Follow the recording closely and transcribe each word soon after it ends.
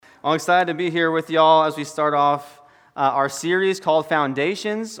I'm excited to be here with y'all as we start off our series called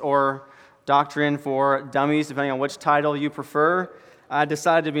Foundations, or Doctrine for Dummies, depending on which title you prefer. I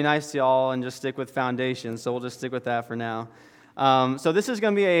decided to be nice to y'all and just stick with Foundations, so we'll just stick with that for now. So this is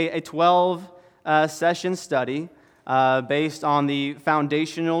going to be a 12-session study based on the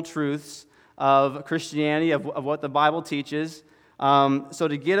foundational truths of Christianity, of what the Bible teaches. So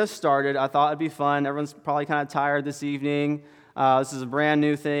to get us started, I thought it'd be fun. Everyone's probably kind of tired this evening. This is a brand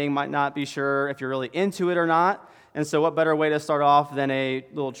new thing. Might not be sure if you're really into it or not. And so what better way to start off than a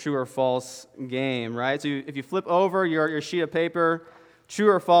little true or false game, right? So if you flip over your sheet of paper, true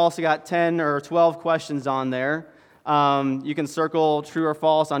or false, you got 10 or 12 questions on there. You can circle true or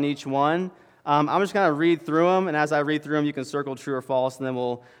false on each one. I'm just going to read through them, and as I read through them, you can circle true or false, and then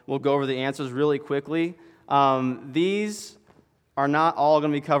we'll go over the answers really quickly. These are not all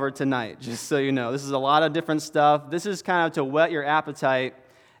going to be covered tonight, just so you know. This is a lot of different stuff. This is kind of to whet your appetite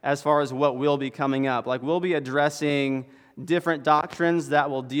as far as what will be coming up. Like, we'll be addressing different doctrines that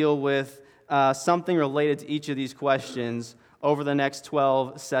will deal with something related to each of these questions over the next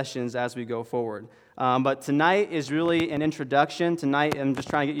 12 sessions as we go forward. But tonight is really an introduction. Tonight, I'm just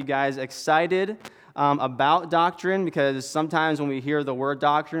trying to get you guys excited about doctrine, because sometimes when we hear the word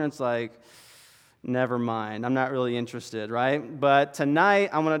doctrine, it's like, never mind, I'm not really interested, right? But tonight,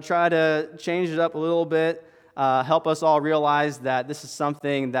 I'm going to try to change it up a little bit, help us all realize that this is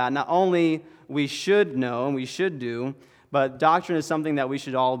something that not only we should know and we should do, but doctrine is something that we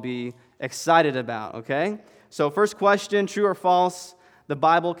should all be excited about, okay? So first question, true or false, the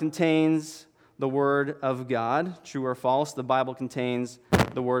Bible contains the Word of God. True or false, the Bible contains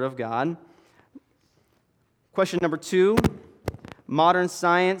the Word of God. Question number 2, modern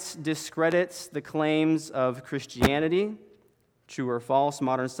science discredits the claims of Christianity. True or false,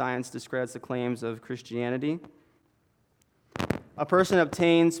 modern science discredits the claims of Christianity. A person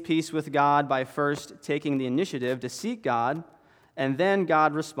obtains peace with God by first taking the initiative to seek God, and then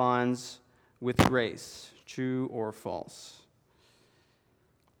God responds with grace. True or false?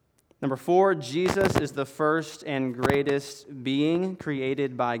 Number 4, Jesus is the first and greatest being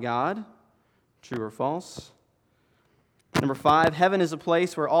created by God. True or false? Number 5, heaven is a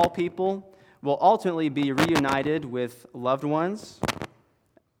place where all people will ultimately be reunited with loved ones.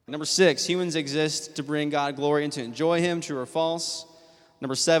 Number 6, humans exist to bring God glory and to enjoy Him. True or false?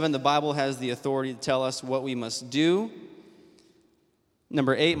 Number 7, the Bible has the authority to tell us what we must do.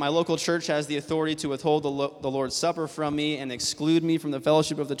 Number 8, my local church has the authority to withhold the Lord's Supper from me and exclude me from the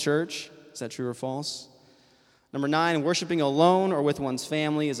fellowship of the church. Is that true or false? Number 9, worshiping alone or with one's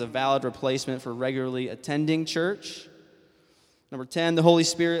family is a valid replacement for regularly attending church. Number 10, the Holy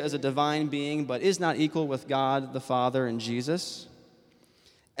Spirit is a divine being but is not equal with God the Father and Jesus.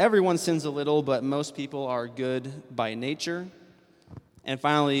 Everyone sins a little, but most people are good by nature. And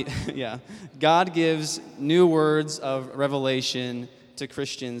finally, God gives new words of revelation to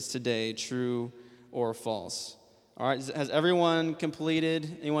Christians today, true or false. All right, has everyone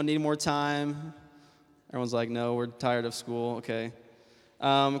completed? Anyone need more time? Everyone's like, no, we're tired of school. Okay.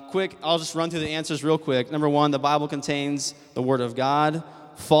 Quick, I'll just run through the answers real quick. Number 1, the Bible contains the Word of God.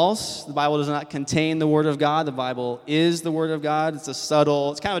 False, the Bible does not contain the Word of God. The Bible is the Word of God. It's kind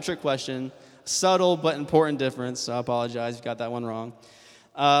of a trick question. Subtle but important difference, so I apologize if you got that one wrong.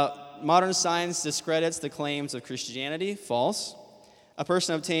 Modern science discredits the claims of Christianity. False. A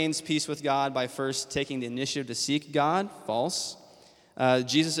person obtains peace with God by first taking the initiative to seek God. False.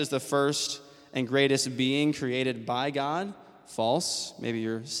 Jesus is the first and greatest being created by God. False. Maybe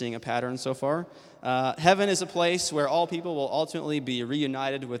you're seeing a pattern so far. Heaven is a place where all people will ultimately be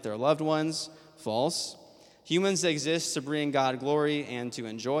reunited with their loved ones. False. Humans exist to bring God glory and to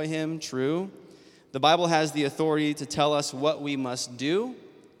enjoy Him. True. The Bible has the authority to tell us what we must do.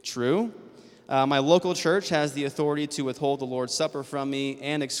 True. My local church has the authority to withhold the Lord's Supper from me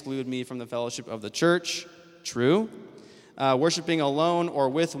and exclude me from the fellowship of the church. True. Worshiping alone or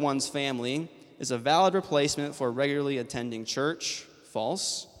with one's family is a valid replacement for regularly attending church.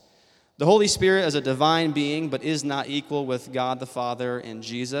 False. The Holy Spirit is a divine being but is not equal with God the Father and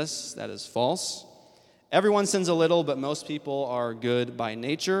Jesus. That is false. Everyone sins a little, but most people are good by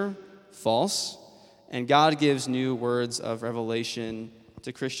nature. False. And God gives new words of revelation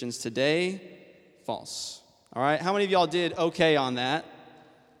to Christians today. False. All right, how many of y'all did okay on that?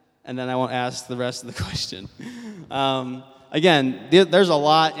 And then I won't ask the rest of the question. Again, there's a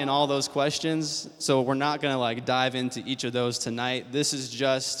lot in all those questions, so we're not going to dive into each of those tonight. This is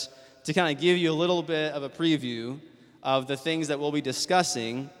just to kind of give you a little bit of a preview of the things that we'll be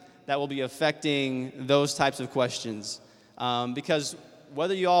discussing that will be affecting those types of questions. Because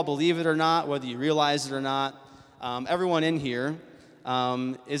whether you all believe it or not, whether you realize it or not, everyone in here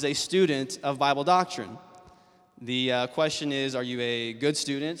is a student of Bible doctrine. The question is, are you a good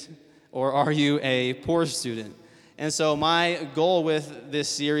student or are you a poor student? And so my goal with this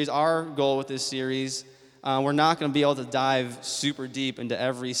series, our goal with this series, we're not going to be able to dive super deep into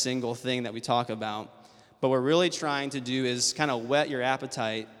every single thing that we talk about. But what we're really trying to do is kind of whet your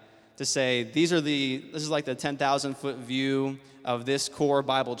appetite to say, this is like the 10,000-foot view of this core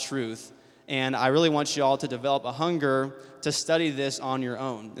Bible truth. And I really want you all to develop a hunger to study this on your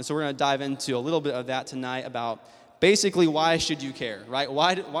own. And so we're going to dive into a little bit of that tonight about basically why should you care, right?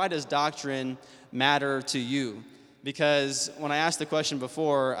 Why does doctrine matter to you? Because when I asked the question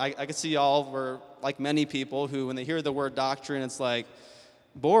before, I could see y'all were like many people who, when they hear the word doctrine, it's like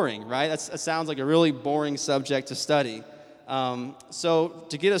boring, right? That sounds like a really boring subject to study. So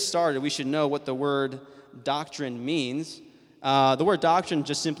to get us started, we should know what the word doctrine means. The word doctrine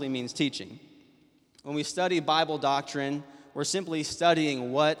just simply means teaching. When we study Bible doctrine, we're simply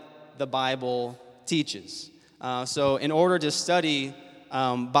studying what the Bible teaches. So in order to study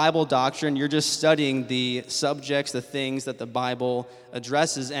Bible doctrine, you're just studying the subjects, the things that the Bible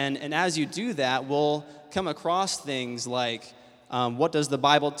addresses. And as you do that, we'll come across things like, what does the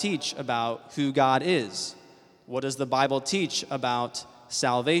Bible teach about who God is? What does the Bible teach about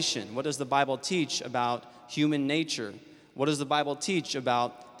salvation? What does the Bible teach about human nature? What does the Bible teach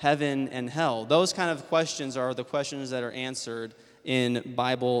about heaven and hell? Those kind of questions are the questions that are answered in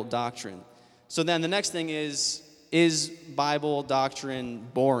Bible doctrine. So then the next thing is Bible doctrine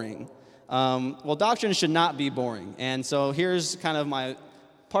boring? Well, doctrine should not be boring. And so here's kind of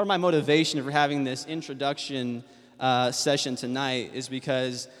part of my motivation for having this introduction session tonight is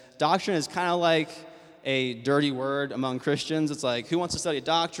because doctrine is kind of like a dirty word among Christians. It's like, who wants to study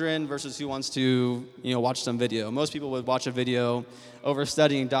doctrine versus who wants to, watch some video? Most people would watch a video over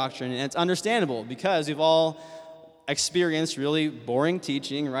studying doctrine, and it's understandable because we've all experienced really boring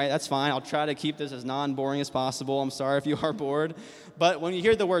teaching, right? That's fine. I'll try to keep this as non-boring as possible. I'm sorry if you are bored. But when you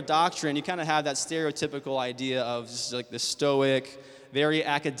hear the word doctrine, you kind of have that stereotypical idea of just like the stoic, very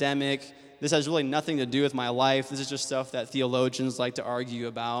academic. This has really nothing to do with my life. This is just stuff that theologians like to argue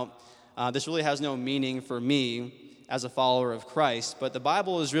about. This really has no meaning for me as a follower of Christ. But the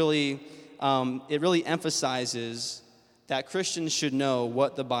Bible is really, it really emphasizes that Christians should know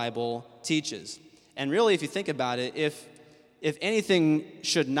what the Bible teaches. And really, if you think about it, if anything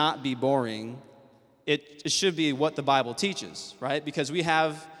should not be boring, it should be what the Bible teaches, right? Because we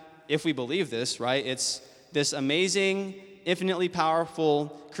have, if we believe this, right, it's this amazing, infinitely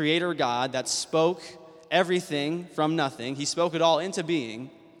powerful creator God that spoke everything from nothing. He spoke it all into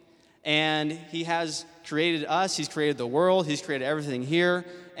being. And he has created us, he's created the world, he's created everything here,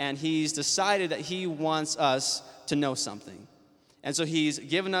 and he's decided that he wants us to know something. And so he's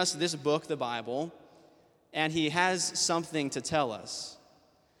given us this book, the Bible, and he has something to tell us.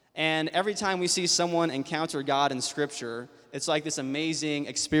 And every time we see someone encounter God in Scripture, it's like this amazing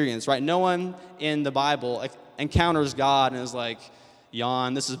experience, right? No one in the Bible encounters God and is like,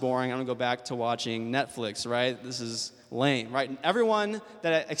 yawn, this is boring, I'm going to go back to watching Netflix, right? This is lame, right? And everyone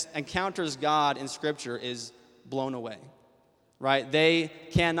that encounters God in Scripture is blown away, right? They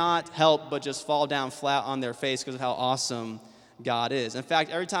cannot help but just fall down flat on their face because of how awesome God is. In fact,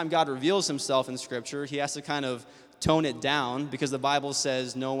 every time God reveals himself in Scripture, he has to kind of tone it down because the Bible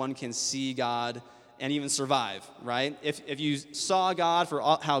says no one can see God and even survive, right? If you saw God for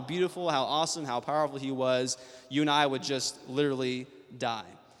how beautiful, how awesome, how powerful he was, you and I would just literally die.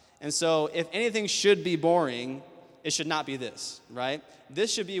 And so if anything should be boring, it should not be this, right?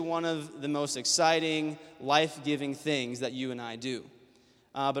 This should be one of the most exciting, life-giving things that you and I do.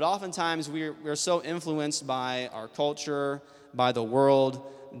 But oftentimes we're so influenced by our culture, by the world,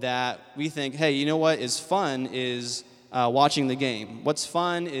 that we think, hey, you know what is fun is watching the game. What's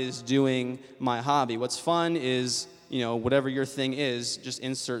fun is doing my hobby. What's fun is, whatever your thing is, just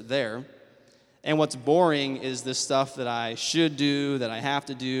insert there. And what's boring is the stuff that I should do, that I have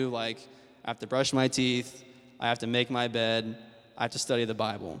to do, like I have to brush my teeth, I have to make my bed, I have to study the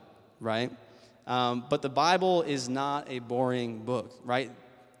Bible, right? But the Bible is not a boring book, right?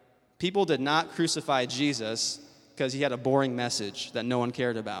 People did not crucify Jesus because he had a boring message that no one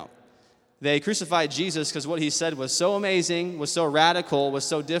cared about. They crucified Jesus because what he said was so amazing, was so radical, was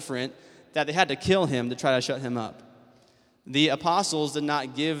so different, that they had to kill him to try to shut him up. The apostles did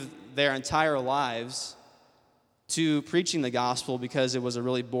not give their entire lives to preaching the gospel because it was a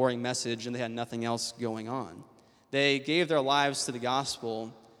really boring message and they had nothing else going on. They gave their lives to the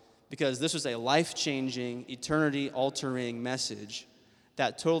gospel because this was a life-changing, eternity-altering message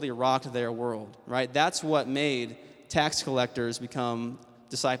that totally rocked their world, right? That's what made tax collectors become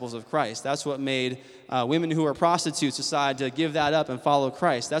disciples of Christ. That's what made women who were prostitutes decide to give that up and follow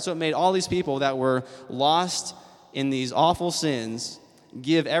Christ. That's what made all these people that were lost in these awful sins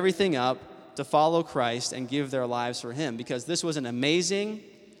give everything up to follow Christ and give their lives for him, because this was an amazing,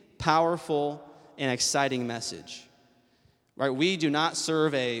 powerful, and exciting message. Right? We do not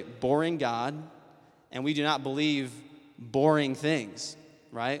serve a boring God, and we do not believe boring things,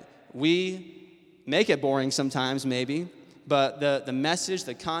 right? We make it boring sometimes, maybe, but the message,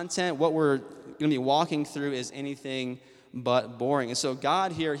 the content, what we're going to be walking through is anything but boring. And so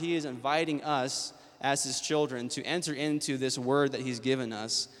God here, he is inviting us as his children to enter into this word that he's given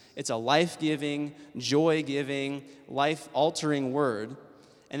us. It's a life-giving, joy-giving, life-altering word.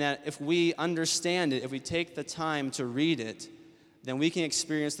 And that if we understand it, if we take the time to read it, then we can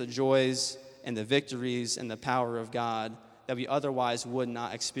experience the joys and the victories and the power of God that we otherwise would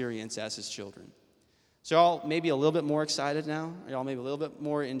not experience as his children. So y'all maybe a little bit more excited now? Y'all maybe a little bit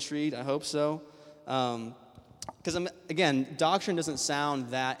more intrigued? I hope so. Because, again, doctrine doesn't sound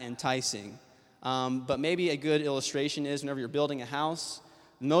that enticing. But maybe a good illustration is whenever you're building a house,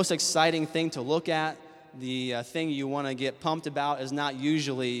 the most exciting thing to look at, the thing you want to get pumped about is not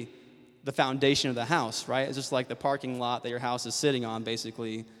usually the foundation of the house, right? It's just like the parking lot that your house is sitting on,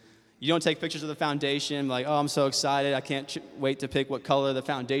 basically. You don't take pictures of the foundation, like, oh, I'm so excited, I can't wait to pick what color the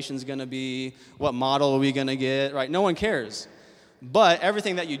foundation's going to be, what model are we going to get, right? No one cares. But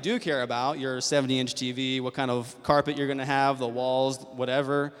everything that you do care about, your 70-inch TV, what kind of carpet you're going to have, the walls,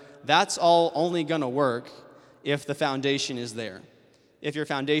 whatever, that's all only going to work if the foundation is there. If your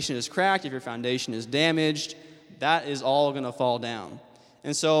foundation is cracked, if your foundation is damaged, that is all going to fall down.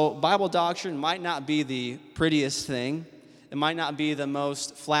 And so Bible doctrine might not be the prettiest thing. It might not be the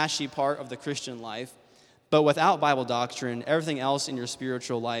most flashy part of the Christian life. But without Bible doctrine, everything else in your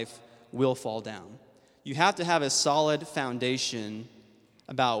spiritual life will fall down. You have to have a solid foundation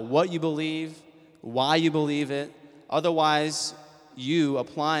about what you believe, why you believe it. Otherwise, you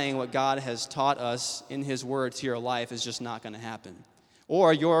applying what God has taught us in his word to your life is just not going to happen.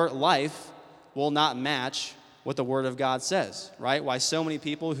 Or your life will not match what the word of God says, right? Why so many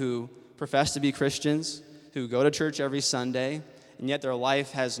people who profess to be Christians, who go to church every Sunday, and yet their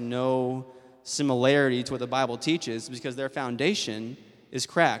life has no similarity to what the Bible teaches because their foundation is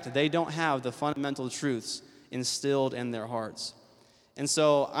cracked. They don't have the fundamental truths instilled in their hearts. And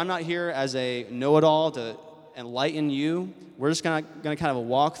so I'm not here as a know-it-all to enlighten you. We're just going to kind of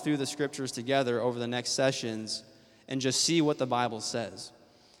walk through the scriptures together over the next sessions and just see what the Bible says.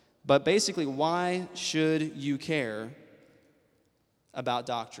 But basically, why should you care about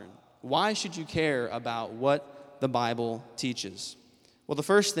doctrine? Why should you care about what the Bible teaches? Well, the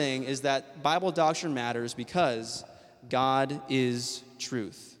first thing is that Bible doctrine matters because God is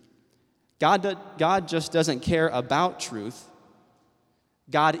truth. God just doesn't care about truth.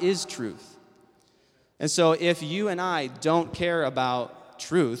 God is truth. And so if you and I don't care about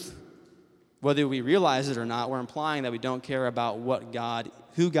truth, whether we realize it or not, we're implying that we don't care about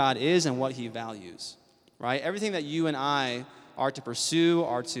who God is and what he values, right? Everything that you and I are to pursue,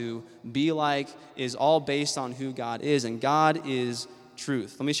 are to be like, is all based on who God is, and God is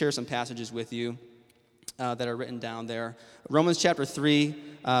truth. Let me share some passages with you that are written down there. Romans chapter 3,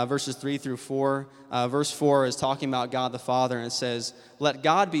 verses 3 through 4. Verse 4 is talking about God the Father, and it says, "Let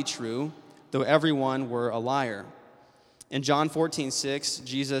God be true, though everyone were a liar." In John 14:6,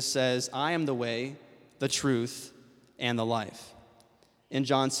 Jesus says, "I am the way, the truth, and the life." In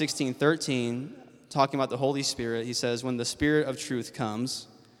John 16:13, talking about the Holy Spirit, he says, "When the Spirit of truth comes,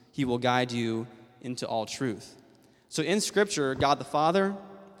 he will guide you into all truth." So in Scripture, God the Father,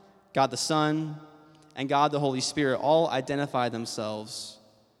 God the Son, and God the Holy Spirit all identify themselves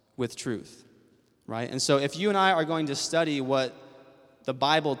with truth, right? And so if you and I are going to study what the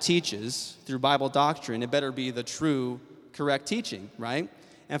Bible teaches through Bible doctrine, it better be the true, correct teaching, right?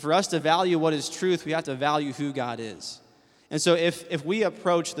 And for us to value what is truth, we have to value who God is. And so if we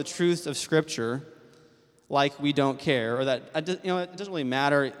approach the truth of Scripture like we don't care, or that, it doesn't really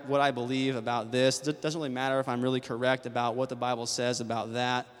matter what I believe about this, it doesn't really matter if I'm really correct about what the Bible says about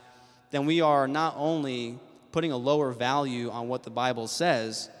that, then we are not only putting a lower value on what the Bible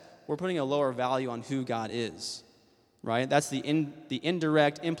says, we're putting a lower value on who God is, right? That's the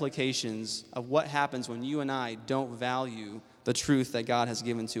indirect implications of what happens when you and I don't value the truth that God has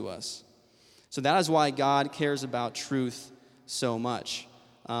given to us. So that is why God cares about truth so much.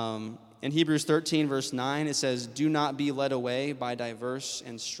 In Hebrews 13, verse 9, it says, "Do not be led away by diverse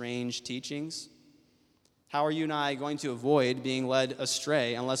and strange teachings." How are you and I going to avoid being led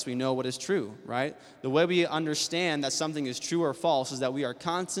astray unless we know what is true, right? The way we understand that something is true or false is that we are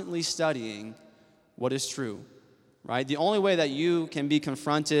constantly studying what is true. right? The only way that you can be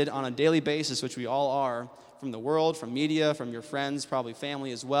confronted on a daily basis, which we all are, from the world, from media, from your friends, probably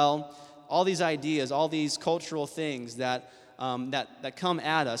family as well, all these ideas, all these cultural things that come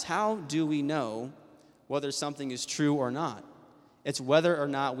at us, how do we know whether something is true or not? It's whether or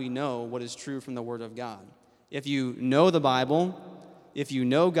not we know what is true from the Word of God. If you know the Bible, if you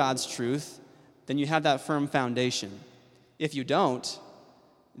know God's truth, then you have that firm foundation. If you don't,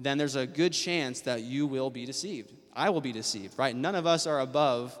 then there's a good chance that you will be deceived. I will be deceived, right? None of us are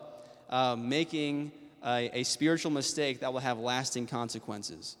above making a spiritual mistake that will have lasting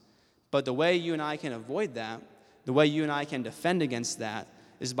consequences. But the way you and I can avoid that, the way you and I can defend against that,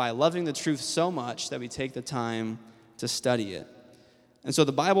 is by loving the truth so much that we take the time to study it. And so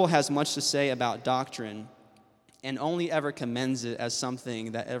the Bible has much to say about doctrine and only ever commends it as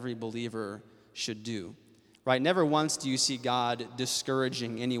something that every believer should do. Right? Never once do you see God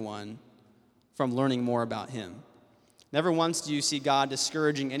discouraging anyone from learning more about him. Never once do you see God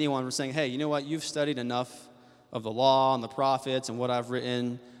discouraging anyone from saying, hey, you know what? You've studied enough of the law and the prophets and what I've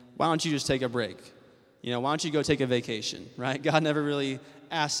written. Why don't you just take a break? Why don't you go take a vacation, right? God never really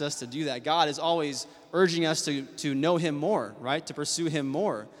asks us to do that. God is always urging us to know him more, right? To pursue him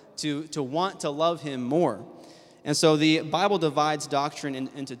more, to want to love him more. And so the Bible divides doctrine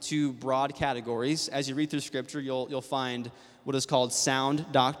into two broad categories. As you read through Scripture, you'll find what is called sound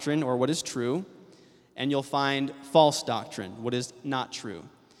doctrine, or what is true, and you'll find false doctrine, what is not true.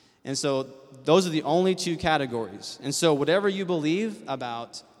 And so those are the only two categories. And so whatever you believe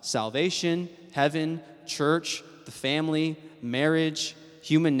about salvation, heaven, church, the family, marriage,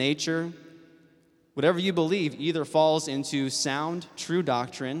 human nature, whatever you believe either falls into sound, true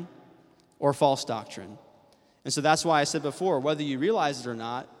doctrine or false doctrine. And so that's why I said before, whether you realize it or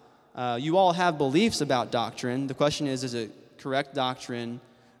not, you all have beliefs about doctrine. The question is it correct doctrine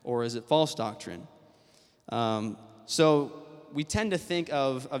or is it false doctrine? So we tend to think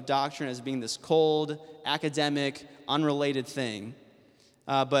of doctrine as being this cold, academic, unrelated thing.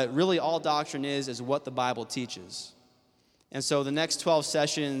 But really all doctrine is what the Bible teaches. And so the next 12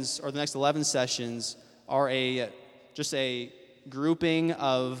 sessions, or the next 11 sessions, are just a grouping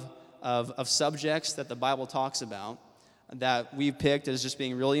of subjects that the Bible talks about that we've picked as just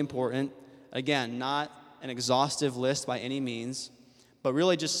being really important. Again, not an exhaustive list by any means, but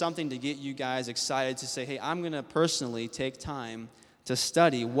really just something to get you guys excited to say, hey, I'm going to personally take time to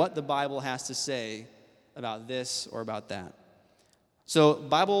study what the Bible has to say about this or about that. So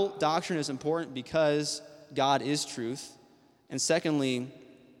Bible doctrine is important because God is truth. And secondly,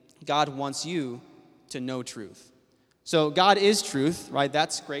 God wants you to know truth. So God is truth, right?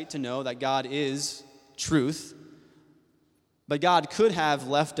 That's great to know that God is truth. But God could have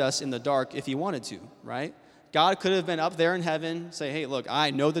left us in the dark if he wanted to, right? God could have been up there in heaven, say, hey, look,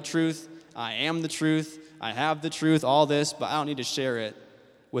 I know the truth, I am the truth, I have the truth, all this, but I don't need to share it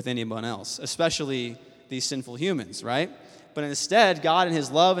with anyone else, especially these sinful humans, right? But instead, God in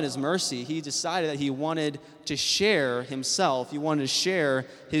his love and his mercy, he decided that he wanted to share himself. He wanted to share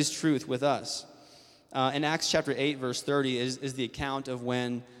his truth with us. In Acts chapter 8, verse 30 is the account of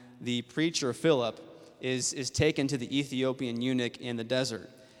when the preacher Philip is taken to the Ethiopian eunuch in the desert.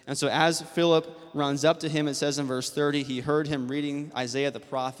 And so as Philip runs up to him, it says in verse 30, he heard him reading Isaiah the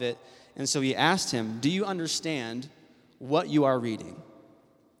prophet, and so he asked him, do you understand what you are reading?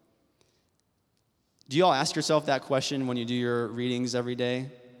 Do you all ask yourself that question when you do your readings every day?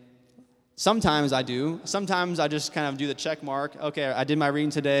 Sometimes I do. Sometimes I just kind of do the check mark. Okay, I did my reading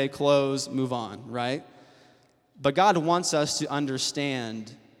today, close, move on, right? But God wants us to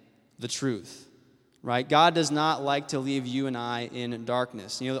understand the truth, right? God does not like to leave you and I in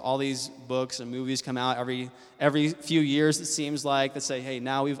darkness. All these books and movies come out every few years, it seems like, that say, hey,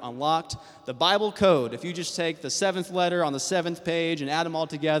 now we've unlocked the Bible code. If you just take the 7th letter on the 7th page and add them all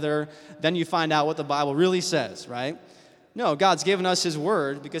together, then you find out what the Bible really says, right? No, God's given us his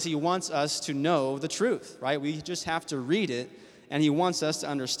word because he wants us to know the truth, right? We just have to read it, and he wants us to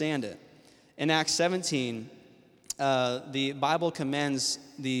understand it. In Acts 17, the Bible commends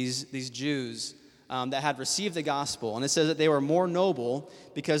these Jews that had received the gospel. And it says that they were more noble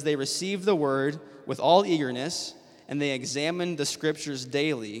because they received the word with all eagerness, and they examined the scriptures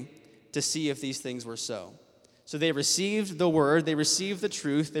daily to see if these things were so. So they received the word, they received the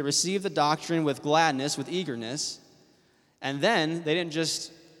truth, they received the doctrine with gladness, with eagerness, and then they didn't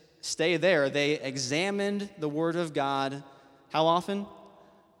just stay there. They examined the word of God, how often?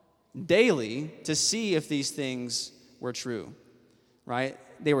 Daily, to see if these things were true, right?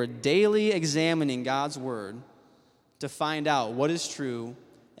 They were daily examining God's word to find out what is true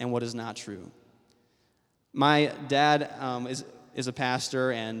and what is not true. My dad is is a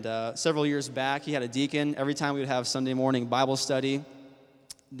pastor, and several years back, he had a deacon. Every time we would have Sunday morning Bible study,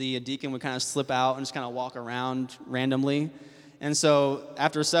 the deacon would kind of slip out and just kind of walk around randomly. And so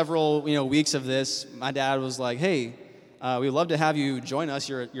after several weeks of this, my dad was like, hey, we'd love to have you join us.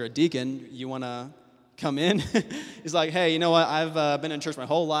 You're a deacon. You want to come in? He's like, hey, you know what? I've been in church my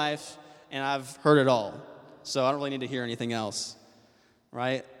whole life, and I've heard it all. So I don't really need to hear anything else,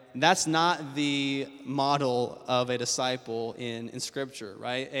 right? That's not the model of a disciple in Scripture,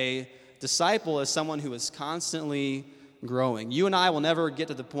 right? A disciple is someone who is constantly growing. You and I will never get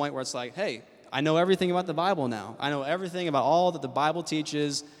to the point where it's like, hey, I know everything about the Bible now. I know everything about all that the Bible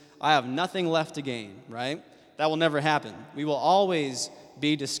teaches. I have nothing left to gain, right? That will never happen. We will always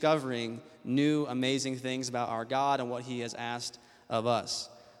be discovering new, amazing things about our God and what He has asked of us.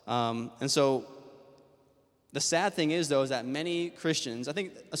 And so the sad thing is, though, is that many Christians, I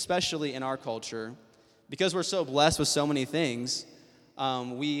think especially in our culture, because we're so blessed with so many things,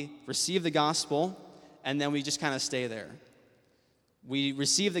 we receive the gospel and then we just kind of stay there. We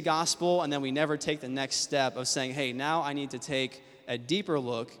receive the gospel and then we never take the next step of saying, hey, now I need to take a deeper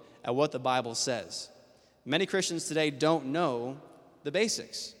look at what the Bible says. Many Christians today don't know the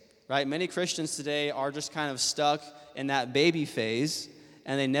basics, right? Many Christians today are just kind of stuck in that baby phase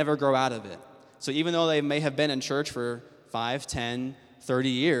and they never grow out of it. So even though they may have been in church for 5, 10, 30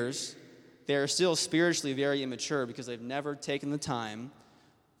 years, they're still spiritually very immature because they've never taken the time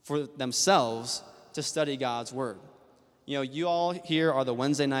for themselves to study God's Word. You all here are the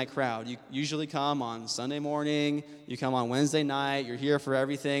Wednesday night crowd. You usually come on Sunday morning, you come on Wednesday night, you're here for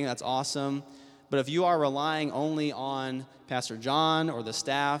everything, that's awesome. But if you are relying only on Pastor John or the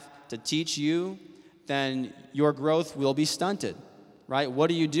staff to teach you, then your growth will be stunted, right? What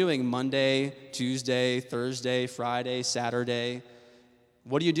are you doing Monday, Tuesday, Thursday, Friday, Saturday?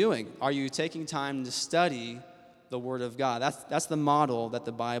 What are you doing? Are you taking time to study the Word of God? That's the model that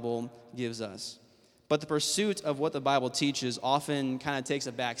the Bible gives us. But the pursuit of what the Bible teaches often kind of takes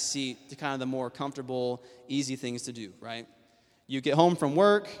a back seat to kind of the more comfortable, easy things to do, right? You get home from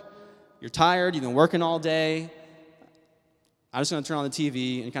work, you're tired, you've been working all day. I'm just going to turn on the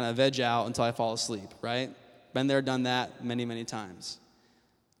TV and kind of veg out until I fall asleep, right? Been there, done that many, many times,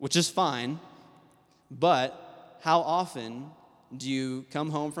 which is fine. But how often do you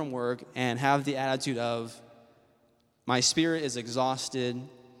come home from work and have the attitude of, my spirit is exhausted,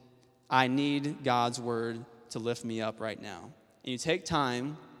 I need God's Word to lift me up right now? And you take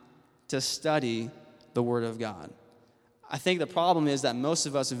time to study the Word of God. I think the problem is that most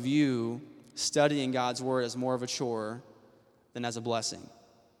of us view studying God's Word as more of a chore than as a blessing,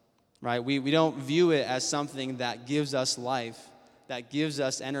 right? We don't view it as something that gives us life, that gives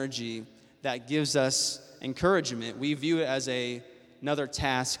us energy, that gives us encouragement. We view it as another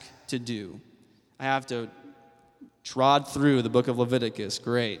task to do. I have to trod through the book of Leviticus.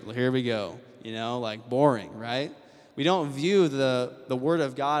 Great, here we go. Like boring, right? We don't view the Word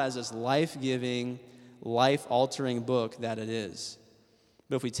of God as this life-giving, life-altering book that it is.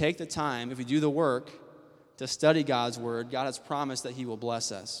 But if we take the time, if we do the work to study God's Word, God has promised that He will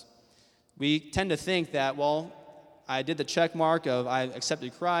bless us. We tend to think that, well, I did the check mark of I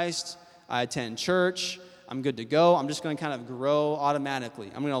accepted Christ, I attend church, I'm good to go. I'm just going to kind of grow automatically.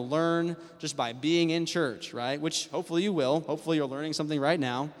 I'm going to learn just by being in church, right? Which hopefully you will. Hopefully you're learning something right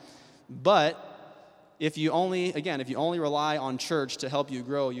now. But if you only rely on church to help you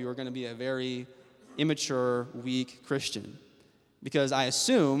grow, you are going to be a very immature, weak Christian. Because I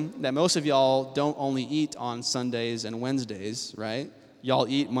assume that most of y'all don't only eat on Sundays and Wednesdays, right? Y'all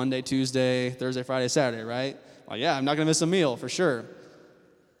eat Monday, Tuesday, Thursday, Friday, Saturday, right? Well, yeah, I'm not going to miss a meal for sure.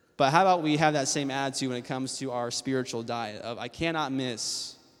 But how about we have that same attitude when it comes to our spiritual diet of I cannot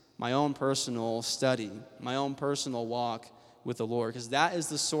miss my own personal study, my own personal walk with the Lord, because that is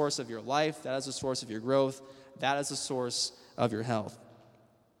the source of your life, that is the source of your growth, that is the source of your health.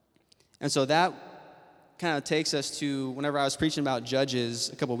 And so that kind of takes us to whenever I was preaching about Judges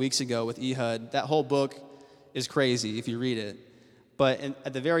a couple weeks ago with Ehud. That whole book is crazy if you read it. But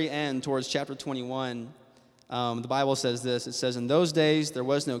at the very end, towards chapter 21, the Bible says this. It says, in those days there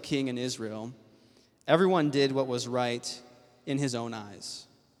was no king in Israel. Everyone did what was right in his own eyes.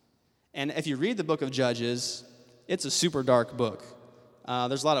 And if you read the book of Judges, it's a super dark book.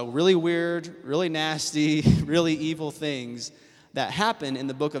 There's a lot of really weird, really nasty, really evil things that happen in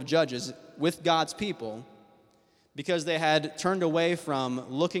the book of Judges with God's people because they had turned away from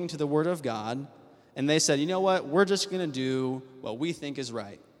looking to the Word of God, and they said, you know what, we're just going to do what we think is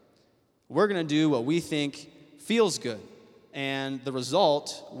right. We're going to do what we think feels good. And the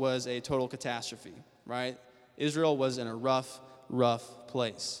result was a total catastrophe, right? Israel was in a rough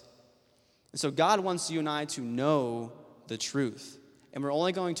place. And so God wants you and I to know the truth. And we're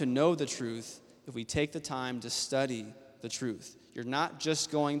only going to know the truth if we take the time to study the truth. You're not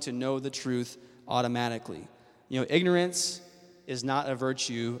just going to know the truth automatically. Ignorance is not a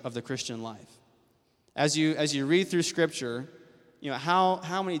virtue of the Christian life. As you read through Scripture,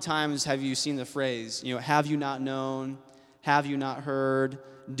 how many times have you seen the phrase, have you not known, have you not heard,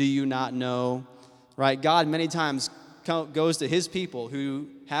 do you not know, right? God many times goes to his people who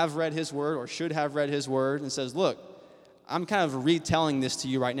have read his word or should have read his word and says, look, I'm kind of retelling this to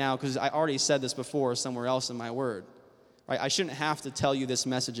you right now because I already said this before somewhere else in my word. Right? I shouldn't have to tell you this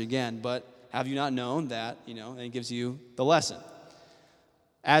message again, but have you not known that, and it gives you the lesson.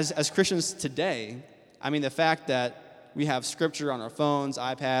 As Christians today, the fact that we have Scripture on our phones,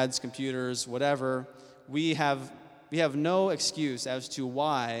 iPads, computers, whatever, we have no excuse as to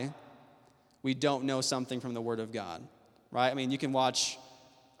why we don't know something from the Word of God, right? You can watch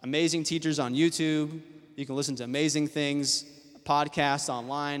amazing teachers on YouTube. You can listen to amazing things, podcasts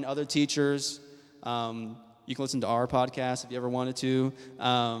online, other teachers. You can listen to our podcast if you ever wanted to.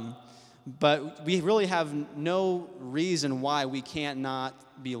 But we really have no reason why we can't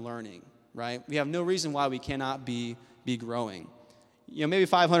not be learning, right? We have no reason why we cannot be growing. Maybe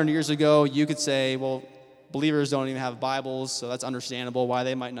 500 years ago, you could say, well, believers don't even have Bibles, so that's understandable why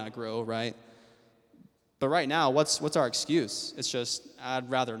they might not grow, right? But right now, what's our excuse? It's just, I'd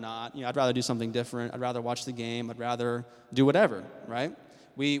rather not. I'd rather do something different. I'd rather watch the game. I'd rather do whatever, right?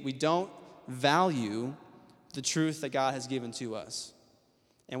 We don't value the truth that God has given to us.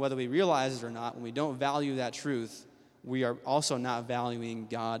 And whether we realize it or not, when we don't value that truth, we are also not valuing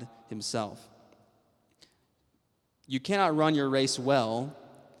God himself. You cannot run your race well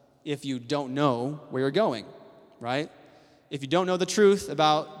if you don't know where you're going, right? If you don't know the truth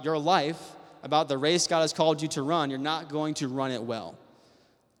about your life, about the race God has called you to run, you're not going to run it well.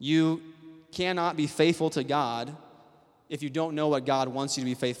 You cannot be faithful to God if you don't know what God wants you to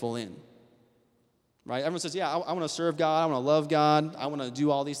be faithful in. Right? Everyone says, yeah, I want to serve God, I want to love God, I want to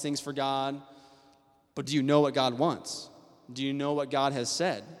do all these things for God. But do you know what God wants? Do you know what God has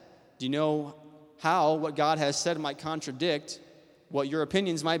said? Do you know how what God has said might contradict what your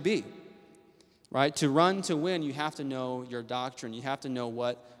opinions might be? Right? To run, to win, you have to know your doctrine. You have to know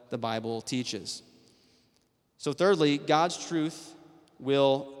what the Bible teaches. So thirdly, God's truth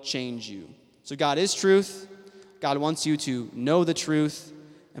will change you. So God is truth. God wants you to know the truth.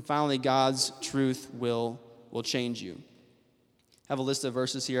 And finally, God's truth will change you. I have a list of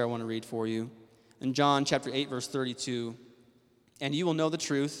verses here I want to read for you. In John chapter 8, verse 32, and you will know the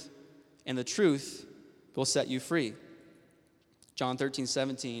truth, and the truth will set you free. John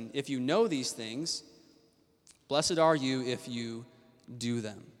 13:17, if you know these things, blessed are you if you do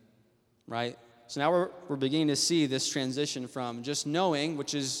them. Right? So now we're beginning to see this transition from just knowing,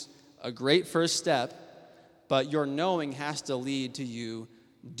 which is a great first step, but your knowing has to lead to you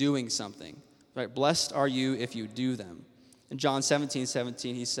doing something. Right? Blessed are you if you do them. In John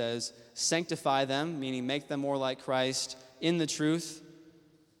 17:17, he says, sanctify them, meaning make them more like Christ in the truth.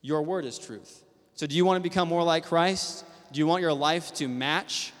 Your word is truth. So do you want to become more like Christ? Do you want your life to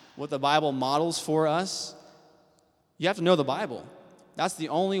match what the Bible models for us? You have to know the Bible. That's the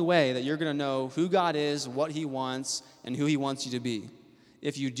only way that you're going to know who God is, what he wants, and who he wants you to be.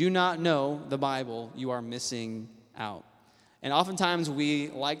 If you do not know the Bible, you are missing out. And oftentimes we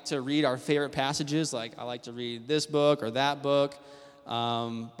like to read our favorite passages, like I like to read this book or that book.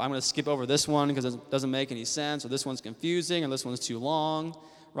 I'm going to skip over this one because it doesn't make any sense, or this one's confusing, or this one's too long,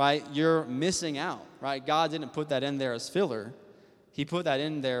 right? You're missing out, right? God didn't put that in there as filler. He put that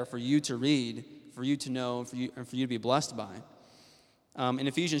in there for you to read, for you to know, and for you to be blessed by. In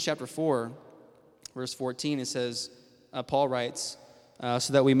Ephesians chapter 4, verse 14, it says, Paul writes,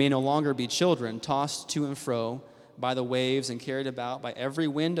 so that we may no longer be children, tossed to and fro by the waves and carried about by every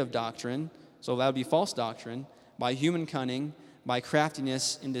wind of doctrine, so that would be false doctrine, by human cunning, by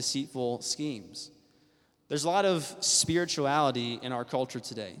craftiness and deceitful schemes. There's a lot of spirituality in our culture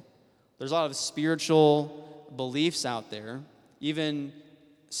today. There's a lot of spiritual beliefs out there, even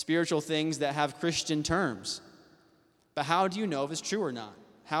spiritual things that have Christian terms. But how do you know if it's true or not?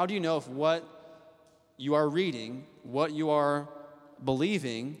 How do you know if what you are reading, what you are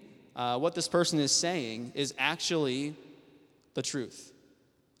believing, what this person is saying is actually the truth?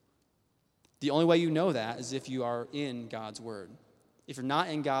 The only way you know that is if you are in God's Word. If you're not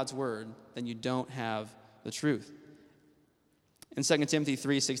in God's Word, then you don't have the truth. In 2 Timothy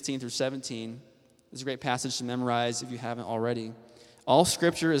 3:16 through 17, there's a great passage to memorize if you haven't already. All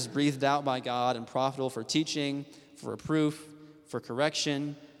Scripture is breathed out by God and profitable for teaching, for reproof, for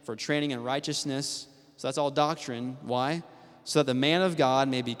correction, for training in righteousness. So that's all doctrine. Why? So that the man of God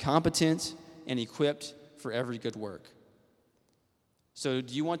may be competent and equipped for every good work. So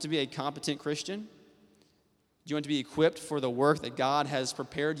do you want to be a competent Christian? Do you want to be equipped for the work that God has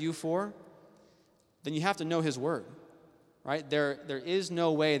prepared you for? Then you have to know his word, right? There is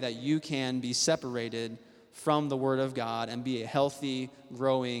no way that you can be separated from the word of God and be a healthy,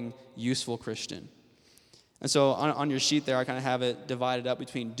 growing, useful Christian. And so on your sheet there, I kind of have it divided up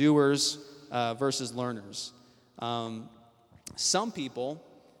between doers versus learners. Some people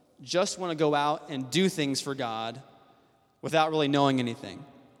just want to go out and do things for God without really knowing anything,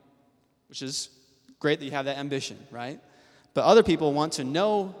 which is great that you have that ambition, right? But other people want to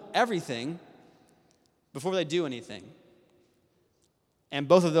know everything before they do anything. And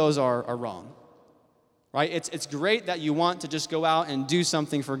both of those are wrong, right? It's great that you want to just go out and do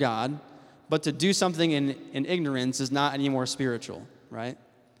something for God, but to do something in ignorance is not any more spiritual, right?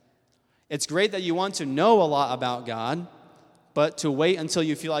 It's great that you want to know a lot about God, but to wait until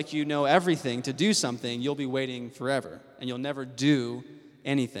you feel like you know everything to do something, you'll be waiting forever, and you'll never do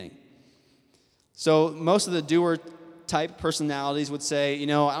anything. So most of the doer-type personalities would say, I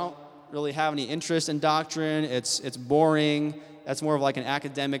don't really have any interest in doctrine. It's boring. That's more of like an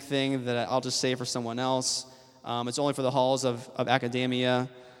academic thing that I'll just say for someone else. It's only for the halls of academia.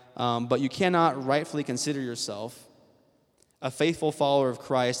 But you cannot rightfully consider yourself a faithful follower of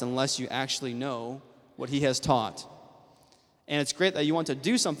Christ unless you actually know what he has taught. And it's great that you want to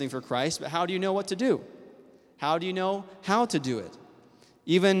do something for Christ, but how do you know what to do? How do you know how to do it?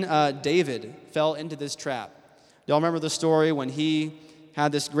 Even David fell into this trap. Y'all remember the story when he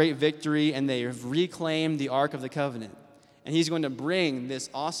had this great victory and they reclaimed the Ark of the Covenant. And he's going to bring this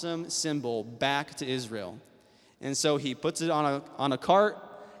awesome symbol back to Israel. And so he puts it on a cart,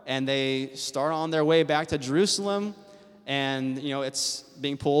 and they start on their way back to Jerusalem. And, it's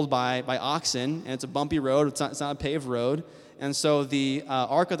being pulled by oxen, and it's a bumpy road. It's not a paved road. And so the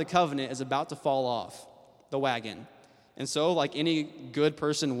Ark of the Covenant is about to fall off the wagon. And so, like any good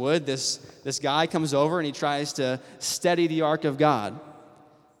person would, this guy comes over and he tries to steady the Ark of God.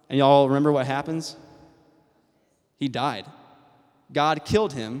 And y'all remember what happens? He died. God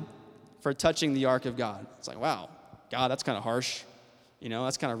killed him for touching the Ark of God. It's like, wow, God, that's kind of harsh.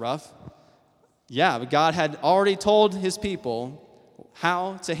 That's kind of rough. Yeah, but God had already told his people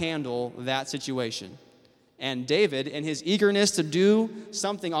how to handle that situation. And David, in his eagerness to do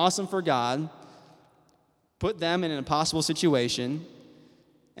something awesome for God, put them in an impossible situation.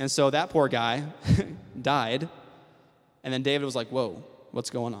 And so that poor guy died. And then David was like, whoa, what's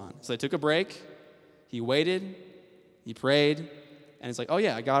going on? So they took a break. He waited. He prayed. And it's like, oh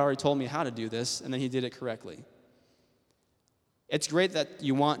yeah, God already told me how to do this. And then he did it correctly. It's great that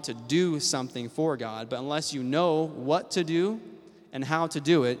you want to do something for God, but unless you know what to do and how to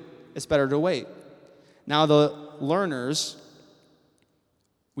do it, it's better to wait. Now, the learners,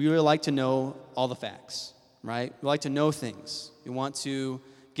 we really like to know all the facts, right? We like to know things. We want to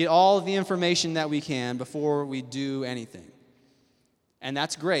get all of the information that we can before we do anything. And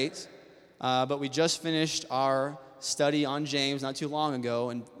that's great, but we just finished our study on James not too long ago,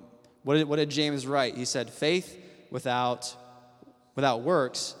 and what did James write? He said, faith without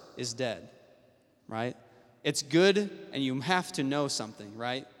works is dead, right? It's good, and you have to know something,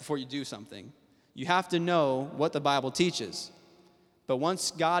 right, before you do something. You have to know what the Bible teaches. But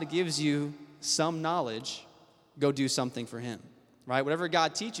once God gives you some knowledge, go do something for him, right? Whatever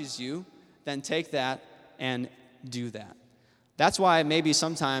God teaches you, then take that and do that. That's why maybe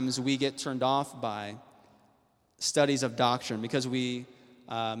sometimes we get turned off by studies of doctrine, because we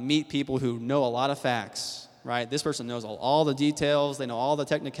meet people who know a lot of facts, right? This person knows all the details. They know all the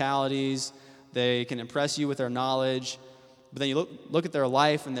technicalities. They can impress you with their knowledge. But then you look at their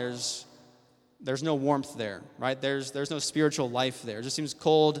life, and there's no warmth there, right? There's no spiritual life there. It just seems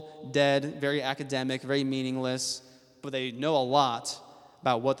cold, dead, very academic, very meaningless, but they know a lot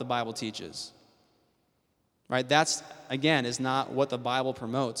about what the Bible teaches, right? That's, again, is not what the Bible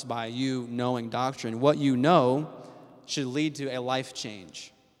promotes by you knowing doctrine. What you know should lead to a life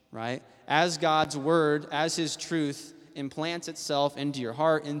change, right? As God's word, as his truth implants itself into your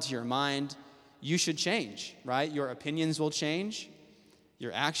heart, into your mind, you should change, right? Your opinions will change.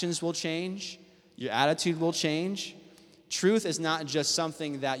 Your actions will change. Your attitude will change. Truth is not just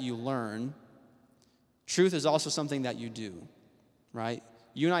something that you learn. Truth is also something that you do, right?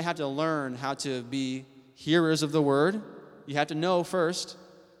 You and I have to learn how to be hearers of the word. You have to know first,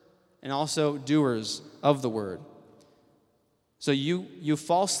 and also doers of the word. So you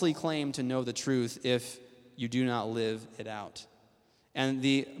falsely claim to know the truth if you do not live it out. And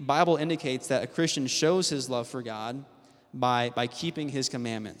the Bible indicates that a Christian shows his love for God by keeping his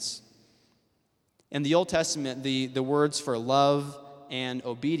commandments. In the Old Testament, the words for love and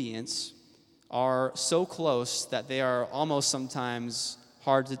obedience are so close that they are almost sometimes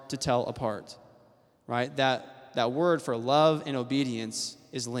hard to tell apart, right? That word for love and obedience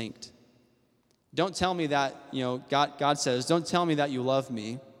is linked. Don't tell me that, God says, don't tell me that you love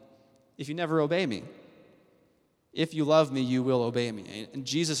me if you never obey me. If you love me, you will obey me. And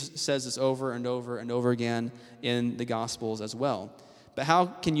Jesus says this over and over and over again in the Gospels as well. But how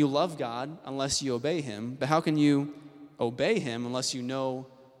can you love God unless you obey him? But how can you obey him unless you know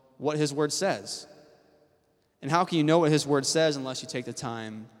what his word says? And how can you know what his word says unless you take the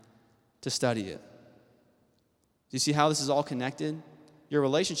time to study it? Do you see how this is all connected? Your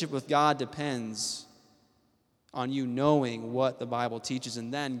relationship with God depends on you knowing what the Bible teaches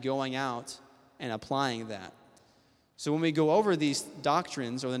and then going out and applying that. So when we go over these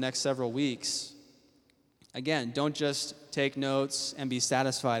doctrines over the next several weeks, again, don't just take notes and be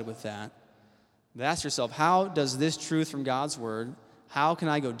satisfied with that. But ask yourself, how does this truth from God's word, how can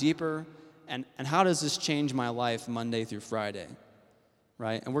I go deeper, and how does this change my life Monday through Friday,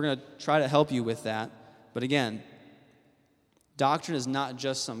 right? And we're going to try to help you with that. But again, doctrine is not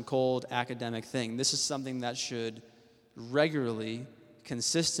just some cold academic thing. This is something that should regularly,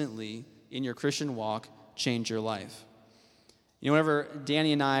 consistently, in your Christian walk, change your life. Whenever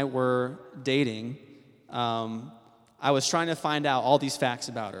Danny and I were dating, I was trying to find out all these facts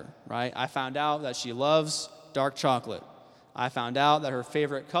about her, right? I found out that she loves dark chocolate. I found out that her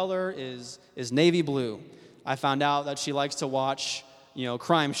favorite color is navy blue. I found out that she likes to watch,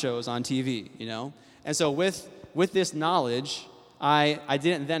 crime shows on TV, And so with this knowledge, I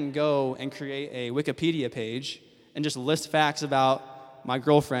didn't then go and create a Wikipedia page and just list facts about my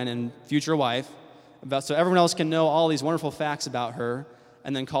girlfriend and future wife, so everyone else can know all these wonderful facts about her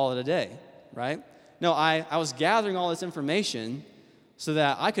and then call it a day, right? No, I was gathering all this information so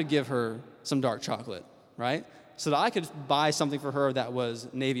that I could give her some dark chocolate, right? So that I could buy something for her that was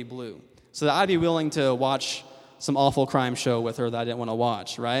navy blue, so that I'd be willing to watch some awful crime show with her that I didn't want to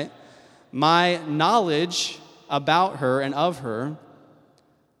watch, right? My knowledge about her and of her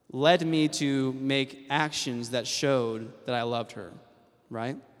led me to make actions that showed that I loved her,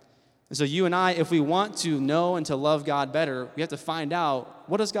 right? And so you and I, if we want to know and to love God better, we have to find out,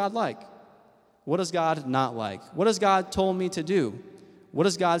 what does God like? What does God not like? What has God told me to do? What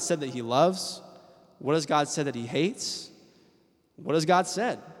has God said that he loves? What has God said that he hates? What has God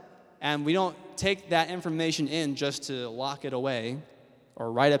said? And we don't take that information in just to lock it away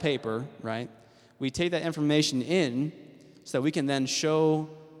or write a paper, right? We take that information in so that we can then show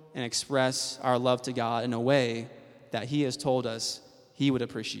and express our love to God in a way that he has told us he would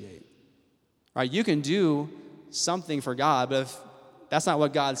appreciate. Right? You can do something for God, but if that's not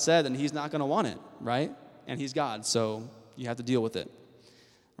what God said, then he's not going to want it, right? And he's God, so you have to deal with it,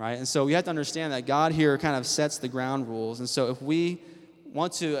 right? And so we have to understand that God here kind of sets the ground rules. And so if we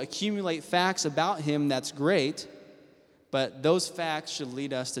want to accumulate facts about him, that's great, but those facts should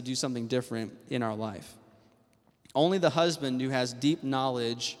lead us to do something different in our life. Only the husband who has deep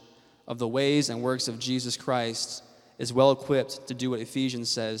knowledge of the ways and works of Jesus Christ is well equipped to do what Ephesians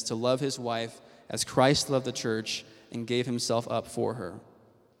says, to love his wife as Christ loved the church and gave himself up for her.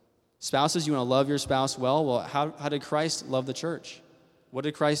 Spouses, you want to love your spouse well? Well, how did Christ love the church? What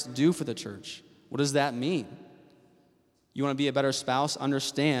did Christ do for the church? What does that mean? You want to be a better spouse?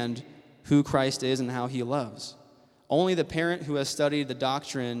 Understand who Christ is and how he loves. Only the parent who has studied the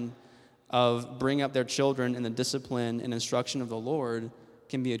doctrine of bringing up their children in the discipline and instruction of the Lord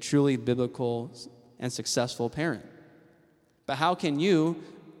can be a truly biblical and successful parent. But how can you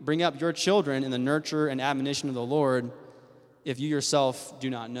bring up your children in the nurture and admonition of the Lord if you yourself do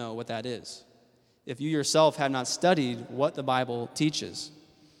not know what that is? If you yourself have not studied what the Bible teaches?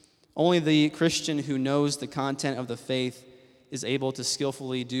 Only the Christian who knows the content of the faith is able to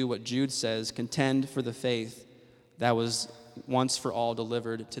skillfully do what Jude says, contend for the faith that was once for all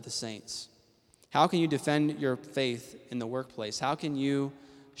delivered to the saints. How can you defend your faith in the workplace? How can you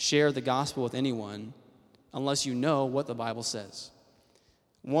share the gospel with anyone unless you know what the Bible says?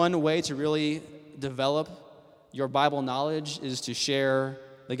 One way to really develop your Bible knowledge is to share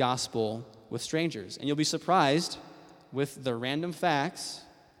the gospel with strangers. And you'll be surprised with the random facts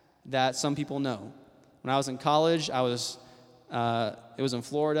that some people know. When I was in college, it was in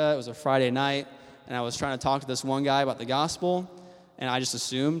Florida, it was a Friday night, and I was trying to talk to this one guy about the gospel, and I just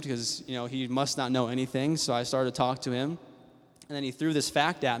assumed, because he must not know anything, so I started to talk to him, and then he threw this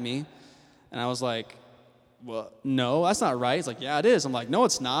fact at me, and I was like, well, no, that's not right. He's like, yeah, it is. I'm like, no,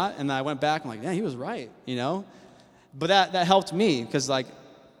 it's not. And then I went back, I'm like, yeah, he was right, But that helped me, because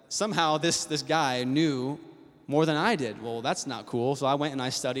somehow this guy knew more than I did. Well, that's not cool. So I went and I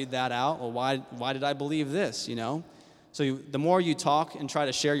studied that out. Well, why did I believe this, So the more you talk and try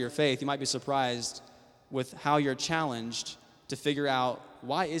to share your faith, you might be surprised with how you're challenged to figure out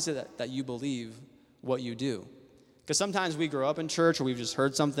why is it that you believe what you do. Because sometimes we grow up in church or we've just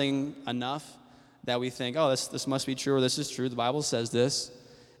heard something enough that we think, oh, this must be true or this is true. The Bible says this.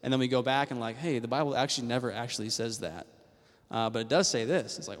 And then we go back and like, hey, the Bible actually never actually says that. But it does say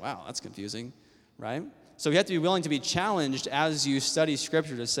this. It's like, wow, that's confusing, right? So you have to be willing to be challenged as you study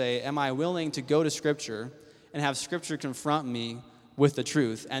Scripture to say, am I willing to go to Scripture and have Scripture confront me with the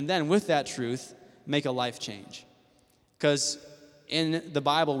truth, and then with that truth, make a life change? Because in the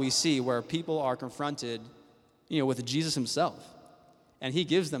Bible we see where people are confronted, with Jesus himself, and he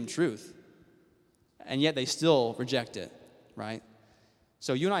gives them truth, and yet they still reject it, right?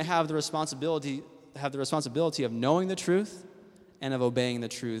 So you and I have the responsibility of knowing the truth and of obeying the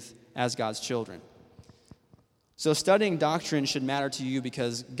truth as God's children. So studying doctrine should matter to you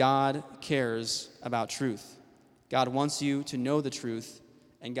because God cares about truth. God wants you to know the truth,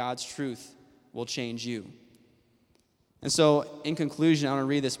 and God's truth will change you. And so, in conclusion, I want to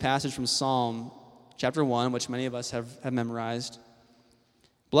read this passage from Psalm chapter 1, which many of us have memorized.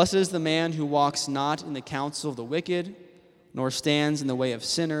 Blessed is the man who walks not in the counsel of the wicked, nor stands in the way of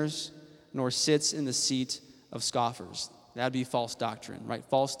sinners, nor sits in the seat of scoffers. That would be false doctrine, right?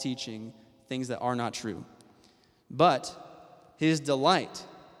 False teaching, things that are not true. But his delight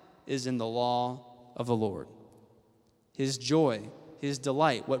is in the law of the Lord. His joy, his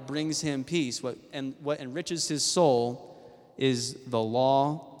delight, what brings him peace, what enriches his soul is the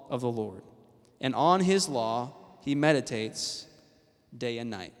law of the Lord. And on his law he meditates day and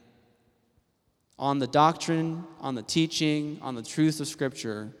night. On the doctrine, on the teaching, on the truth of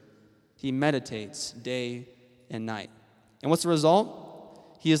Scripture, he meditates day and night. And what's the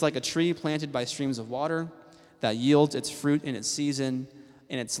result? He is like a tree planted by streams of water that yields its fruit in its season,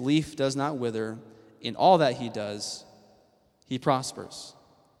 and its leaf does not wither. In all that he does, he prospers.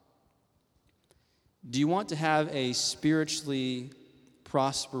 Do you want to have a spiritually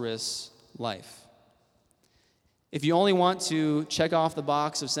prosperous life? If you only want to check off the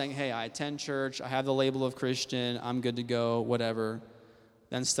box of saying, hey, I attend church, I have the label of Christian, I'm good to go, whatever,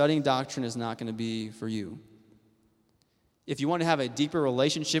 then studying doctrine is not going to be for you. If you want to have a deeper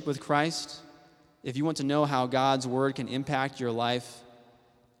relationship with Christ, if you want to know how God's word can impact your life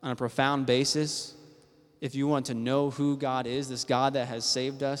on a profound basis, if you want to know who God is, this God that has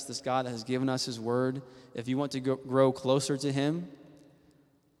saved us, this God that has given us his word, if you want to grow closer to him,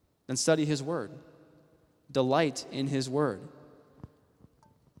 then study his word. Delight in his word.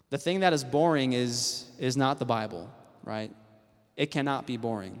 The thing that is boring is not the Bible, right? It cannot be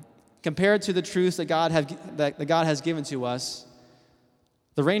boring. Compared to the truths that God has given to us,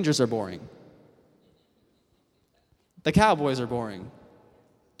 the Rangers are boring. The Cowboys are boring.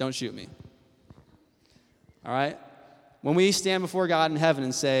 Don't shoot me. All right? When we stand before God in heaven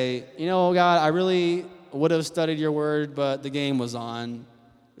and say, God, I really would have studied your word, but the game was on,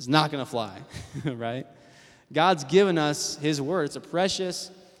 it's not going to fly, right? God's given us his word. It's a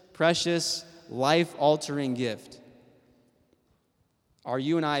precious, precious, life-altering gift. Are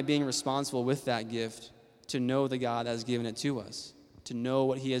you and I being responsible with that gift to know the God that has given it to us, to know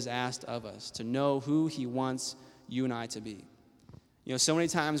what he has asked of us, to know who he wants you and I to be? So many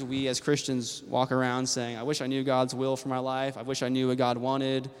times we as Christians walk around saying, I wish I knew God's will for my life. I wish I knew what God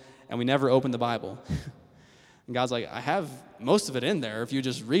wanted. And we never open the Bible. And God's like, I have most of it in there if you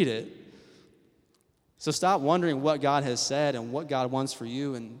just read it. So stop wondering what God has said and what God wants for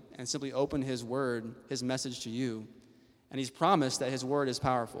you and simply open his word, his message to you. And he's promised that his word is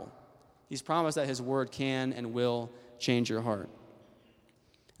powerful. He's promised that his word can and will change your heart.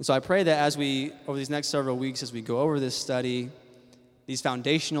 And so I pray that as we, over these next several weeks, as we go over this study, these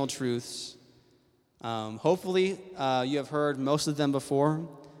foundational truths, hopefully you have heard most of them before.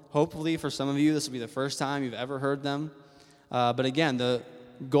 Hopefully for some of you, this will be the first time you've ever heard them. But again, the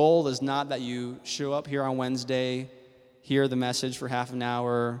goal is not that you show up here on Wednesday, hear the message for half an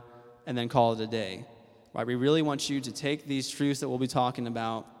hour, and then call it a day. Right? We really want you to take these truths that we'll be talking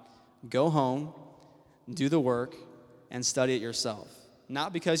about, go home, do the work, and study it yourself.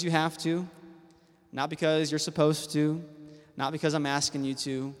 Not because you have to, not because you're supposed to, not because I'm asking you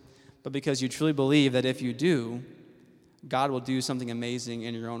to, but because you truly believe that if you do, God will do something amazing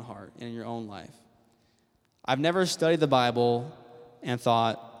in your own heart, in your own life. I've never studied the Bible and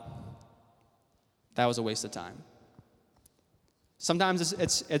thought that was a waste of time. Sometimes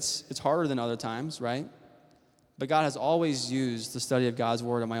it's harder than other times, right? But God has always used the study of God's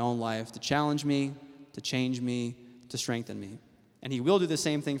word in my own life to challenge me, to change me, to strengthen me. And he will do the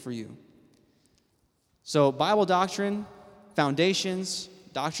same thing for you. So Bible doctrine, foundations,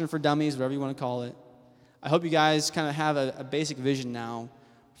 doctrine for dummies, whatever you want to call it. I hope you guys kind of have a basic vision now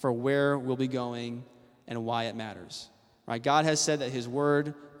for where we'll be going and why it matters. Right? God has said that his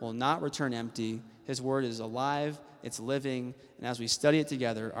word will not return empty. His word is alive, it's living, and as we study it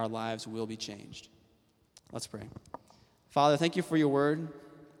together, our lives will be changed. Let's pray. Father, thank you for your word.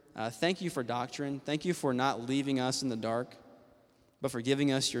 Thank you for doctrine. Thank you for not leaving us in the dark, but for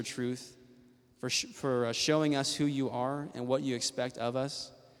giving us your truth, for showing us who you are and what you expect of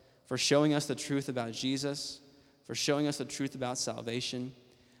us, for showing us the truth about Jesus, for showing us the truth about salvation.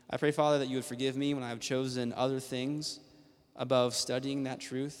 I pray, Father, that you would forgive me when I have chosen other things above studying that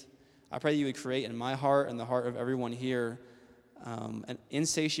truth. I pray that you would create in my heart and the heart of everyone here an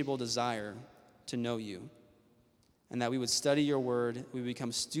insatiable desire to know you, and that we would study your word, we would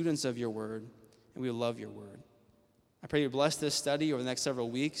become students of your word, and we would love your word. I pray you would bless this study over the next several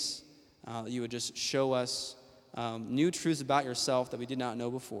weeks, that you would just show us new truths about yourself that we did not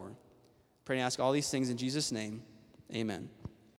know before. I pray and ask all these things in Jesus' name. Amen.